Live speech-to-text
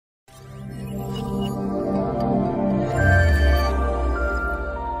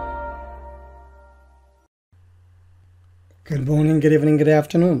Good morning, good evening, good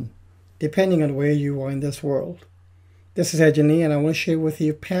afternoon, depending on where you are in this world. This is H&E, and I want to share with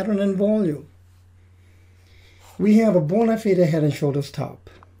you pattern and volume. We have a bona fide head and shoulders top.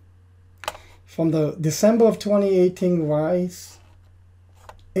 From the December of 2018 rise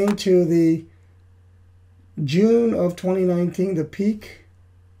into the June of 2019, the peak,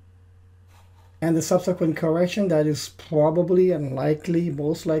 and the subsequent correction that is probably and likely,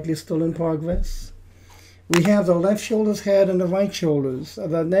 most likely still in progress. We have the left shoulder's head and the right shoulders.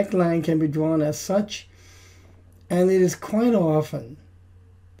 The neckline can be drawn as such, and it is quite often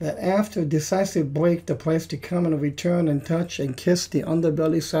that after a decisive break, the price to come and return and touch and kiss the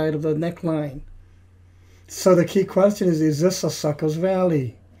underbelly side of the neckline. So the key question is this a sucker's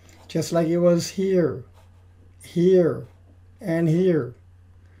rally? Just like it was here, here, and here.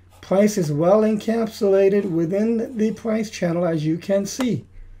 Price is well encapsulated within the price channel, as you can see.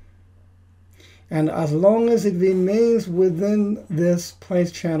 And as long as it remains within this price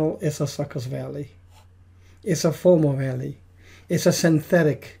channel, it's a sucker's rally. It's a FOMO rally. It's a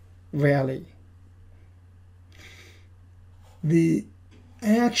synthetic rally. The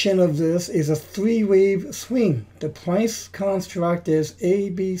action of this is a three-wave swing. The price construct is A,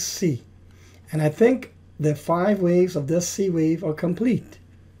 B, C. And I think the 5 waves of this C wave are complete.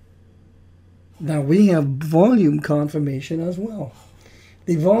 Now we have volume confirmation as well.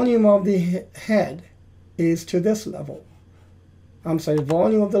 The volume of the head is to this level. The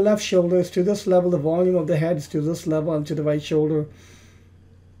volume of the left shoulder is to this level. The volume of the head is to this level and to the right shoulder.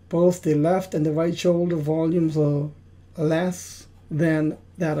 Both the left and the right shoulder volumes are less than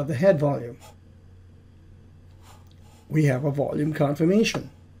that of the head volume. We have a volume confirmation.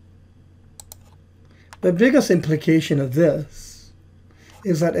 The biggest implication of this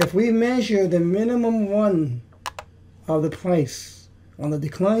is that if we measure the minimum run of the price on the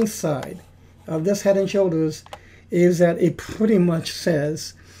decline side of this head and shoulders, is that it pretty much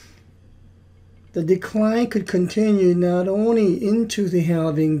says the decline could continue not only into the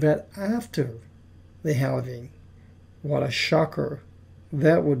halving but after the halving. What a shocker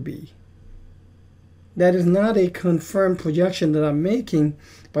that would be. That is not a confirmed projection that I'm making,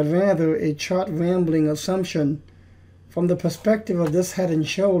 but rather a chart rambling assumption from the perspective of this head and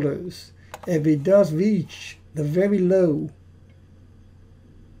shoulders. If it does reach the very low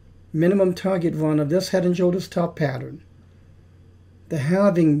minimum target run of this head and shoulders top pattern, the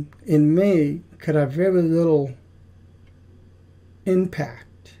halving in May could have very little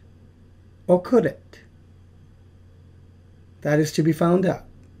impact. Or could it? That is to be found out.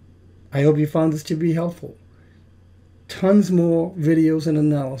 I hope you found this to be helpful. Tons more videos and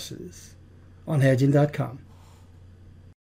analysis on hedging.com.